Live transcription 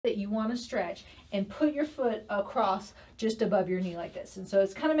that you want to stretch and put your foot across just above your knee like this. And so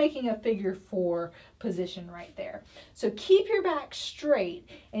it's kind of making a figure 4 position right there. So keep your back straight,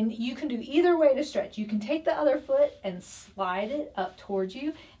 and you can do either way to stretch. You can take the other foot and slide it up towards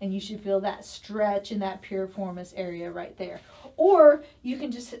you, and you should feel that stretch in that piriformis area right there. Or you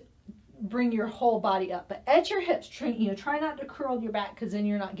can just bring your whole body up, but at your hips, try not to curl your back, because then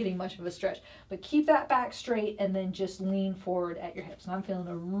you're not getting much of a stretch, but keep that back straight and then just lean forward at your hips. And I'm feeling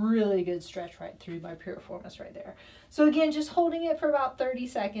a really good stretch right through my piriformis right there. So again, just holding it for about 30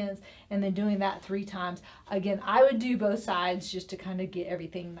 seconds and then doing that 3 times. Again, I would do both sides just to kind of get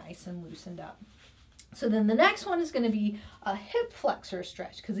everything nice and loosened up. So then the next one is going to be a hip flexor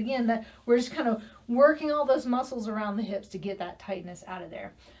stretch, because again, we're just kind of working all those muscles around the hips to get that tightness out of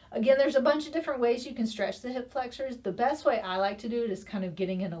there. Again, there's a bunch of different ways you can stretch the hip flexors. The best way I like to do it is kind of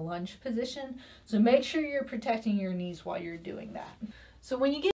getting in a lunge position. So make sure you're protecting your knees while you're doing that. So when you get